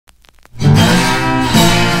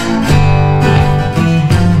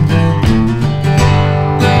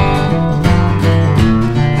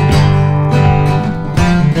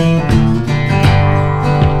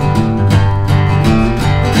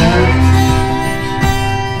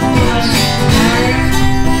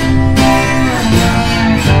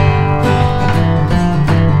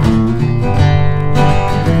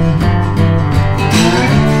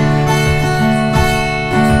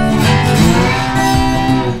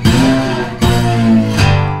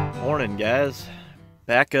Devin, guys.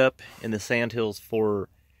 Back up in the Sandhills for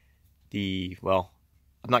the, well,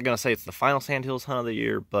 I'm not going to say it's the final Sandhills hunt of the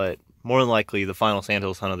year, but more than likely the final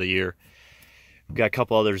Sandhills hunt of the year. We've got a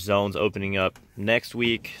couple other zones opening up next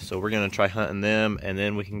week, so we're going to try hunting them, and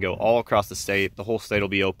then we can go all across the state. The whole state will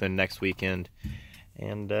be open next weekend.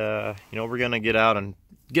 And, you know, we're going to get out and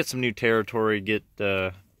get some new territory,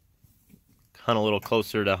 hunt a little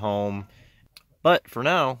closer to home. But for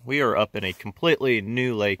now, we are up in a completely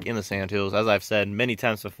new lake in the Sandhills. As I've said many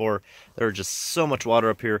times before, there's just so much water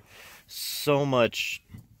up here, so much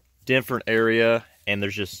different area, and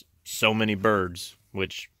there's just so many birds,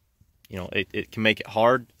 which, you know, it can make it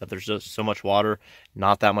hard, but there's just so much water,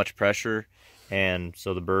 not that much pressure, and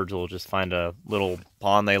so the birds will just find a little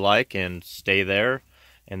pond they like and stay there,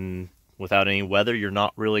 and without any weather, you're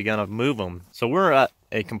not really gonna move them. So we're at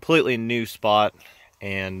a completely new spot,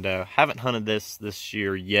 and haven't hunted this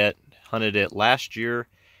year yet. Hunted it last year,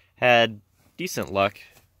 had decent luck,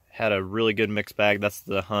 had a really good mixed bag. That's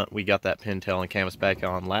the hunt we got that pintail and canvasback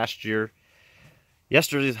on last year.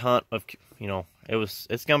 Yesterday's hunt, of, you know,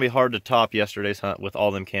 it's gonna be hard to top yesterday's hunt with all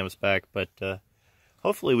them canvasback, but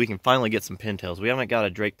hopefully we can finally get some pintails. We haven't got a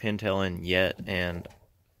Drake pintail in yet, and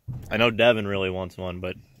I know Devin really wants one,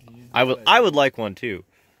 but I would like one too.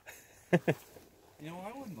 You know,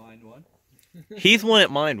 I wouldn't mind one. Heath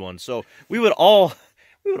wouldn't mind one, so we would all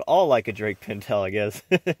like a Drake pintail, I guess.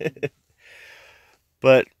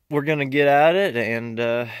 But we're gonna get at it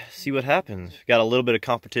and see what happens. Got a little bit of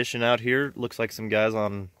competition out here. Looks like some guys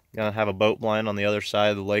gonna have a boat blind on the other side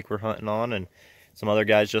of the lake we're hunting on, and some other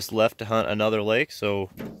guys just left to hunt another lake. So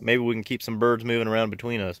maybe we can keep some birds moving around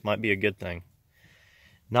between us. Might be a good thing.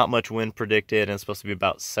 Not much wind predicted, and it's supposed to be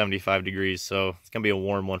about 75 degrees, so it's gonna be a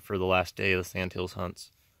warm one for the last day of the Sandhills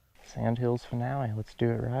hunts. Sandhills finale, let's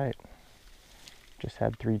do it right. Just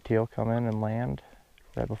had 3 teal come in and land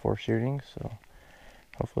right before shooting, so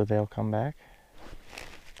hopefully they'll come back.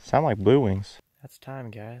 Sound like blue wings. That's time,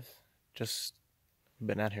 guys. Just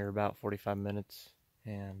been out here about 45 minutes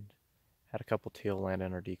and had a couple teal land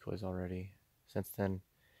in our decoys already. Since then,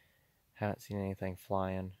 haven't seen anything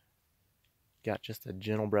flying. Got just a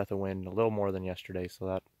gentle breath of wind, a little more than yesterday, so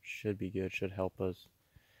that should be good, should help us.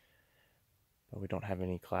 But we don't have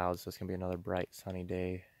any clouds, so it's going to be another bright sunny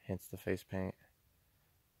day, hence the face paint.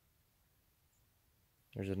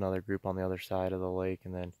 There's another group on the other side of the lake,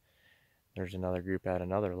 and then there's another group at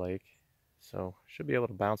another lake. So should be able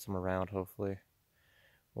to bounce them around, hopefully.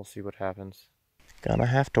 We'll see what happens. Gonna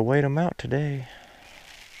have to wait them out today.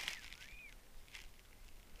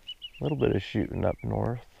 A little bit of shooting up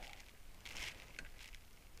north.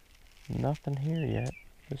 Nothing here yet.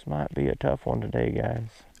 This might be a tough one today, guys.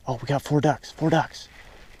 Oh, we got 4 ducks. 4 ducks.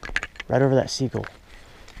 Right over that seagull.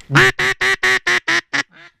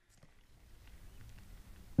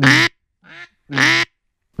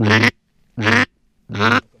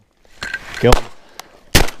 Go.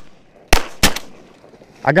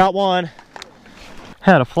 I got one.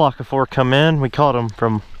 Had a flock of 4 come in. We caught them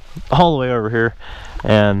from all the way over here,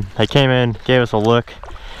 and they came in, gave us a look.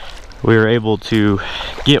 We were able to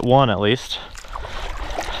get one at least.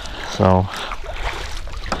 So,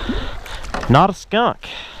 not a skunk,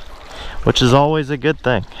 which is always a good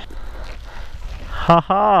thing.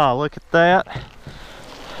 Haha, look at that.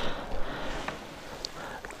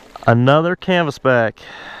 Another canvasback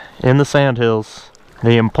in the Sandhills.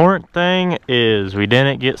 The important thing is we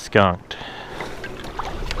didn't get skunked.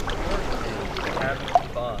 Having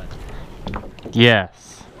fun.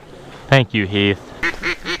 Yes. Thank you, Heath.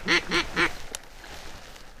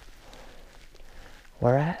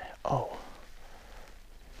 Where at? Oh.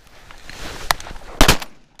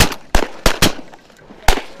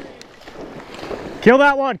 Kill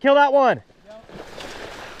that one, kill that one. Yep.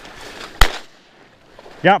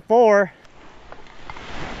 Got 4.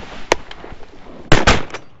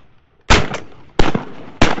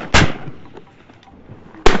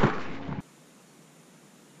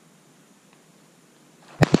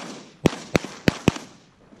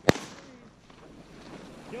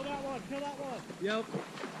 Kill that one, kill that one. Yep.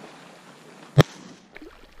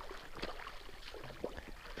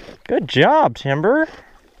 Good job, Timber.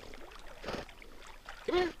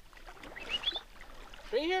 Come here.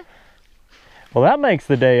 Right here. Well, that makes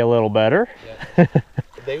the day a little better. Yeah.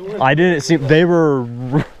 They were. I didn't see. They were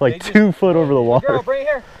like 2 foot over the water. Girl, right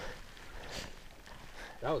here.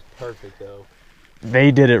 That was perfect, though.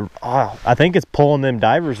 They did it. Oh, I think it's pulling them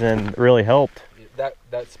divers in really helped. That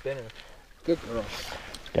spinner. Good girl.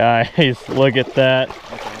 Guys, look at that.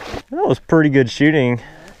 That was pretty good shooting.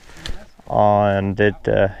 On it,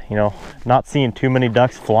 you know, not seeing too many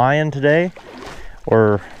ducks flying today,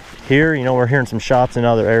 or here. You know, we're hearing some shots in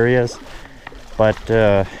other areas, but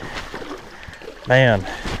man,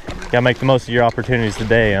 gotta make the most of your opportunities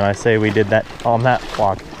today, and I say we did that on that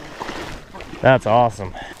flock. That's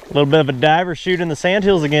awesome. A little bit of a diver shoot in the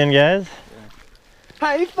Sandhills again, guys.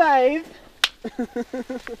 High five! That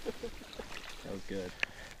was good.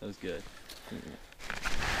 That was good.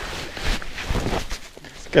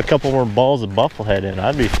 Got a couple more balls of bufflehead in.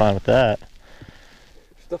 I'd be fine with that.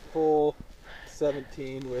 Just a full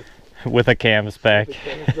 17 with a canvas back.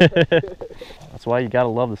 That's why you gotta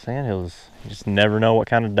love the Sandhills. You just never know what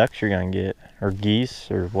kind of ducks you're gonna get, or geese,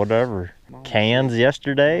 or whatever. Cans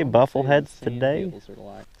yesterday, buffleheads today.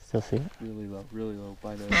 Still see it? Really low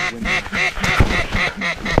by the window.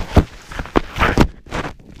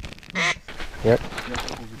 Yep.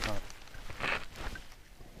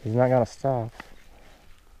 He's not gonna stop.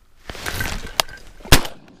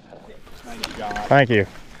 Thank you.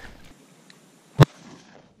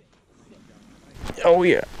 Oh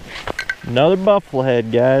yeah. Another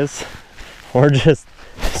bufflehead, guys. We're just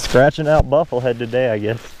scratching out bufflehead today, I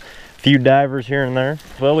guess. A few divers here and there.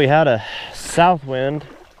 Well, we had a south wind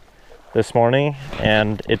this morning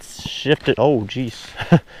and it's shifted. Oh geez.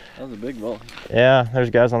 That was a big ball. Yeah, there's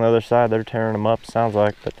guys on the other side. They're tearing them up, sounds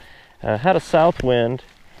like. But had a south wind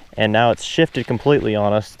and now it's shifted completely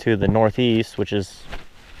on us to the northeast, which is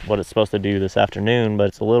what it's supposed to do this afternoon, but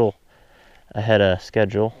it's a little ahead of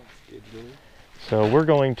schedule. So we're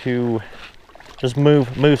going to just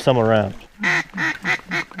move some around.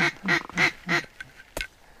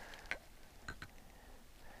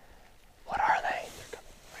 What are they?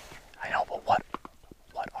 I know, but what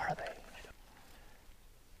are they?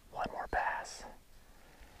 One more pass.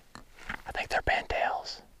 I think they're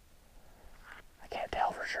pintails. I can't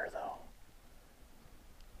tell for sure though.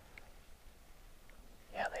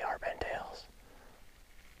 Yeah, they are pintails.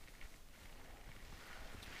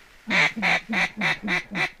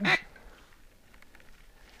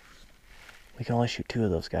 We can only shoot 2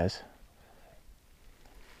 of those guys.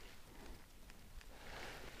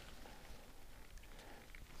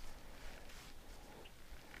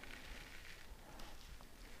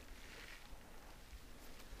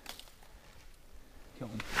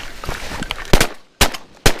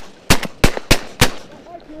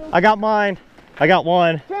 I got mine. I got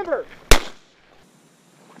one. Timber.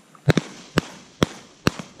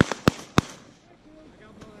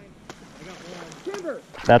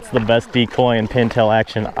 That's the best decoy and pintail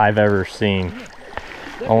action I've ever seen.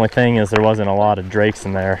 Only thing is there wasn't a lot of drakes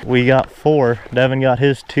in there. We got 4. Devin got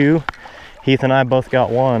his 2. Heath and I both got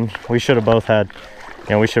 1. We should have both had,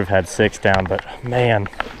 you know, we should have had 6 down, but man,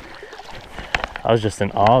 I was just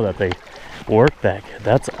in awe that they worked that good.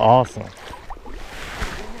 That's awesome.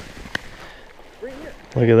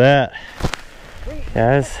 Look at that.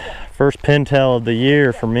 Guys, first pintail of the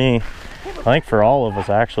year for me. I think for all of us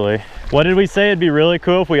actually. What did we say? It'd be really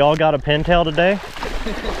cool if we all got a pintail today?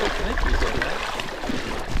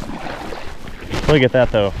 Look at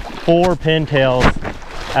that though. 4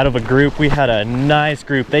 pintails out of a group. We had a nice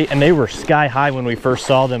group. They were sky high when we first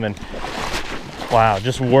saw them, and wow,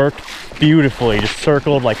 just worked beautifully. Just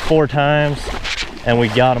circled like 4 times and we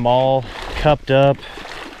got them all cupped up.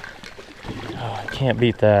 Oh, I can't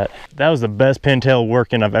beat that. That was the best pintail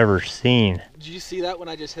working I've ever seen. Did you see that when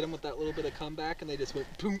I just hit them with that little bit of comeback and they just went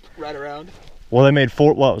boom right around? Well, they made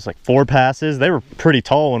 4, what, it was like 4 passes. They were pretty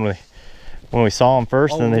tall when we saw them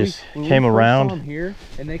first, and they just came around. Saw them here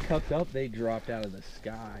and they cupped up, they dropped out of the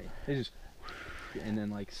sky. They just, and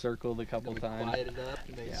then like circled a couple times. Quieted up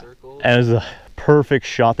and they circled. And it was a perfect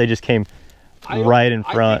shot. They just came right in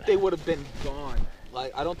front. I think they would have been gone.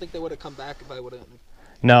 Like, I don't think they would have come back if I would have.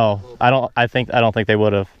 No, I don't think they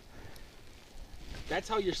would have. That's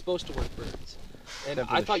how you're supposed to work birds. And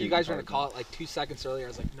I thought you guys were gonna call it like 2 seconds earlier. I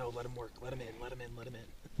was like, no, let him work. Let him in. Let him in. Let him in.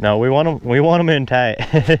 No, we want them in tight.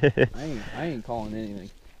 I ain't calling anything.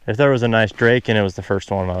 If there was a nice drake and it was the first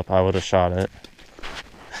one up, I would have shot it.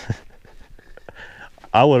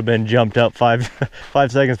 I would have been jumped up 5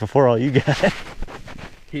 seconds before all you guys.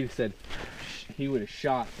 He said he would have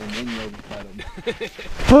shot and then you would have cut him.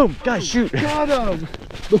 Boom! Guys, shoot! Got him!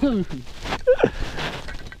 Boom!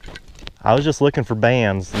 I was just looking for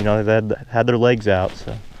bands, you know, they had their legs out,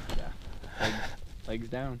 so. Yeah. Legs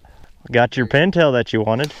down. Got your pintail that you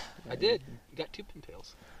wanted. I did. You got 2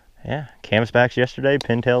 pintails. Yeah, canvasbacks yesterday,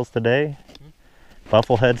 pintails today,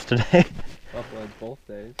 buffleheads today. Buffleheads both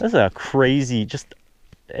days. That's a crazy,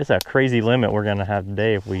 it's a crazy limit we're gonna have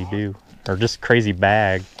today if we do, or just crazy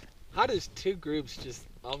bag. How does 2 groups just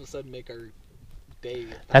all of a sudden make our day?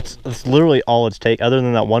 That's literally all it's take, other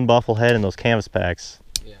than that 1 bufflehead and those canvasbacks.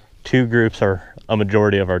 Yeah. 2 groups are a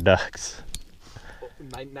majority of our ducks.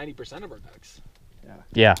 90% of our ducks.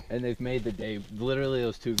 Yeah. And they've made the day, literally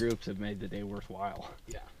those two groups have made the day worthwhile.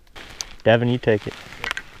 Yeah. Devin, you take it.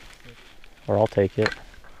 Or I'll take it.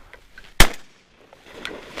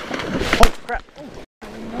 Oh, crap.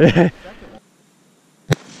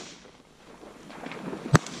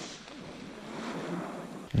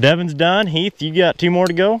 Devin's done. Heath, you got 2 more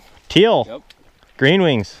to go. Teal. Yep. Green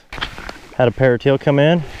wings. Had a pair of teal come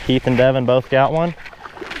in. Heath and Devin both got one.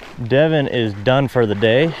 Devin is done for the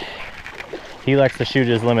day. He likes to shoot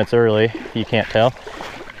his limits early, if you can't tell.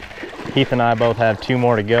 Heath and I both have 2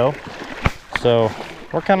 more to go. So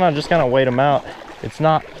we're kind of just gonna wait them out. It's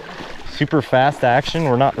not super fast action.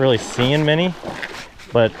 We're not really seeing many,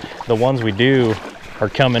 but the ones we do are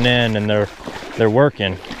coming in and they're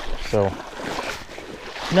working. So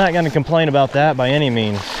not gonna complain about that by any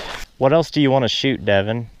means. What else do you want to shoot,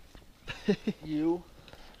 Devin? You.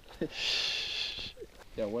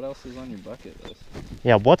 Yeah, what else is on your bucket list?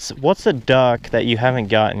 Yeah, what's a duck that you haven't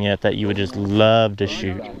gotten yet that you would just love to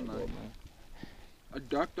shoot? A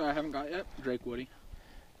duck that I haven't got yet? Drake Woody.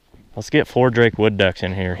 Let's get 4 Drake wood ducks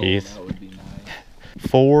in here, Heath. That would be nice.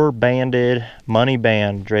 4 banded, money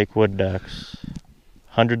band Drake wood ducks.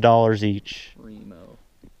 $100 each. Remo.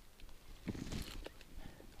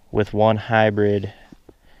 With 1 hybrid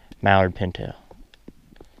mallard pintail.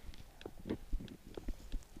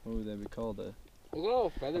 What would that be called? Oh,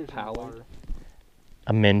 feathers pallid?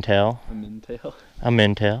 A mintail. A mintail. A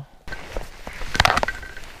mintail.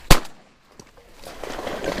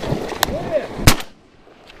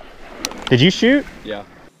 Did you shoot? Yeah.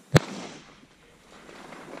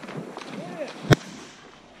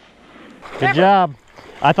 Good job.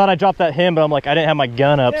 I thought I dropped that him, but I'm like, I didn't have my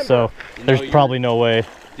gun up, so there's probably no way.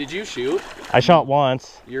 Did you shoot? I shot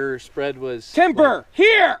once. Your spread was Timber,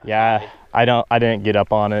 here! Yeah, I didn't get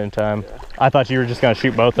up on it in time. Yeah. I thought you were just gonna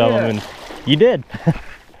shoot both of them, and you did.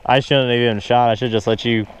 I shouldn't have even shot. I should just let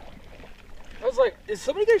you. I was like, is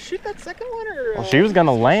somebody gonna shoot that second one, or? Well, she was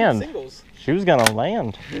gonna land. She was gonna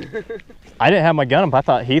land. I didn't have my gun up. I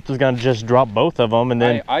thought Heath was gonna just drop both of them, and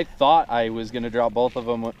then I thought I was gonna drop both of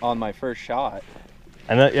them on my first shot.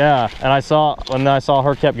 And then, yeah, and when I saw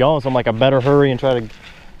her kept going, so I'm like, I better hurry and try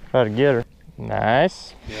to get her.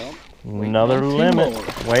 Nice. Yep. Another limit.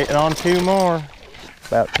 Waiting on 2 more.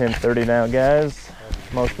 About 10:30 now, guys.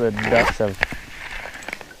 Most of the ducks have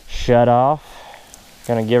shut off.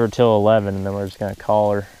 Gonna give her till 11, and then we're just gonna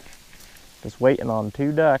call her. Just waiting on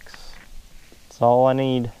 2 ducks. That's all I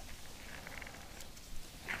need.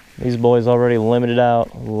 These boys already limited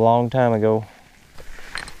out a long time ago.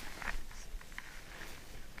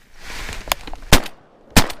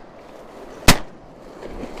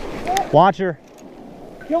 Watch her.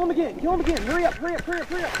 Kill him again, hurry up, hurry up, hurry up,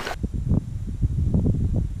 hurry up.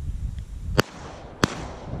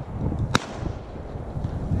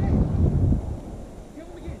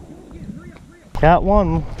 Got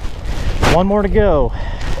one more to go.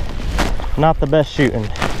 Not the best shooting.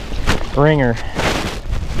 Ringer.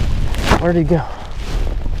 Where'd he go?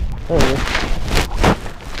 There he is.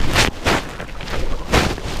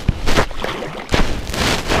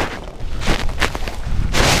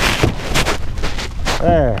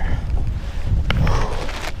 There.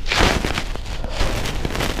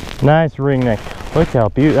 Nice ring neck. Look how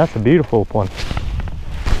beautiful. That's a beautiful one.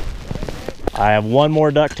 I have 1 more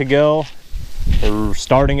duck to go. We're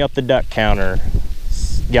starting up the duck counter.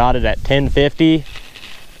 Got it at 10:50.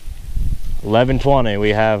 11:20. We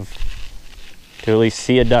have to at least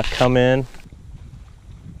see a duck come in.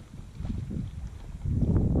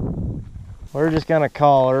 We're just gonna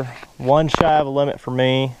call her. 1 shy of a limit for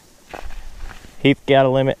me. Heath got a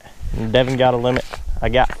limit, and Devin got a limit. I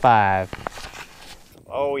got 5.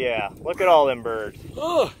 Oh yeah, look at all them birds.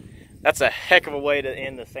 Ugh. That's a heck of a way to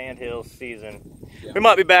end the Sandhills season. Yeah. We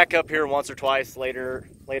might be back up here once or twice later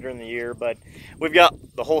in the year, but we've got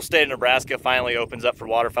the whole state of Nebraska finally opens up for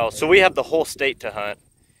waterfowl. So we have the whole state to hunt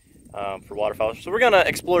for waterfowl. So we're gonna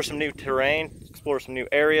explore some new terrain, explore some new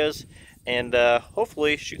areas, and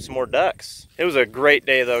hopefully shoot some more ducks. It was a great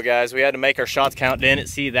day though, guys. We had to make our shots count. Didn't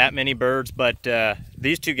see that many birds, but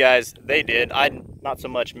these 2 guys, they did. Not so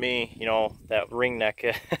much me, you know, that ring neck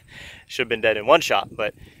should have been dead in 1 shot,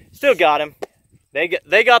 but still got him.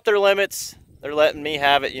 They got their limits. They're letting me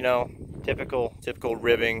have it, you know, typical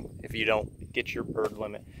ribbing if you don't get your bird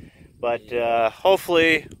limit. But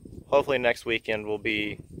hopefully next weekend will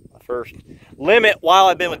be first limit while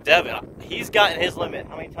I've been with Devin. He's gotten his limit.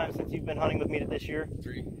 How many times since you've been hunting with me this year?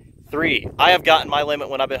 3. I have gotten my limit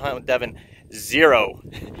when I've been hunting with Devin. 0.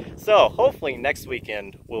 So hopefully next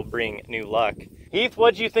weekend will bring new luck. Heath,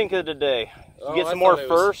 what'd you think of today? Did you get some more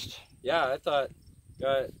first? Yeah, I thought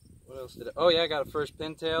got What else did I? Oh yeah, I got a first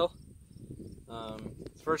pintail.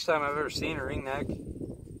 First time I've ever seen a ringneck.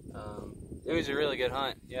 It was a really good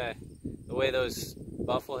hunt. Yeah, the way those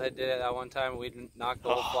Bufflehead did it that one time, we knocked the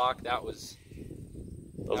whole flock. That was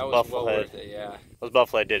well worth it. Yeah, those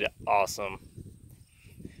Bufflehead did it awesome.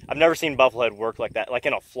 I've never seen Bufflehead work like that, like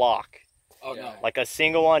in a flock. Oh no. Like a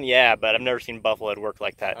single one, yeah, but I've never seen Bufflehead work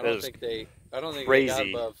like that. I don't think they crazy. got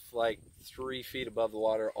above like 3 feet above the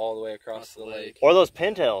water all the way across the lake. Or those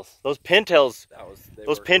pintails. Those pintails.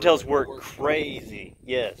 Those pintails work crazy.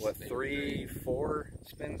 Yes. What, 3, 4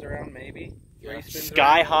 spins around maybe? Yeah.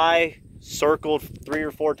 Sky high, circled 3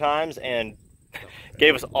 or 4 times, and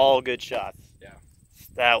gave us all good shots. Yeah.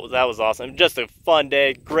 That was awesome. Just a fun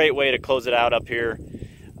day. Great way to close it out up here.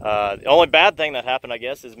 The only bad thing that happened, I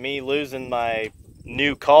guess, is me losing my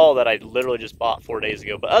new call that I literally just bought 4 days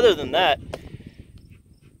ago. But other than that,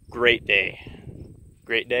 great day.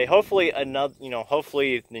 Great day. Hopefully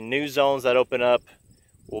hopefully the new zones that open up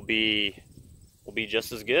will be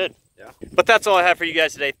just as good. Yeah. But that's all I have for you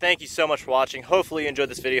guys today. Thank you so much for watching. Hopefully you enjoyed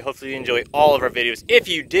this video. Hopefully you enjoy all of our videos. If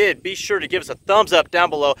you did, be sure to give us a thumbs up down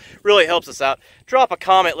below. Really helps us out. Drop a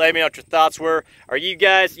comment. Let me know what your thoughts were. Are you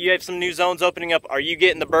guys, you have some new zones opening up? Are you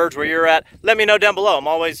getting the birds where you're at? Let me know down below. I'm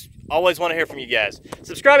always want to hear from you guys.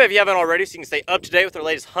 Subscribe if you haven't already so you can stay up to date with our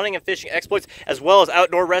latest hunting and fishing exploits, as well as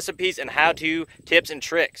outdoor recipes and how-to tips and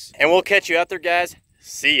tricks. And we'll catch you out there, guys.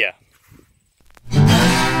 See ya.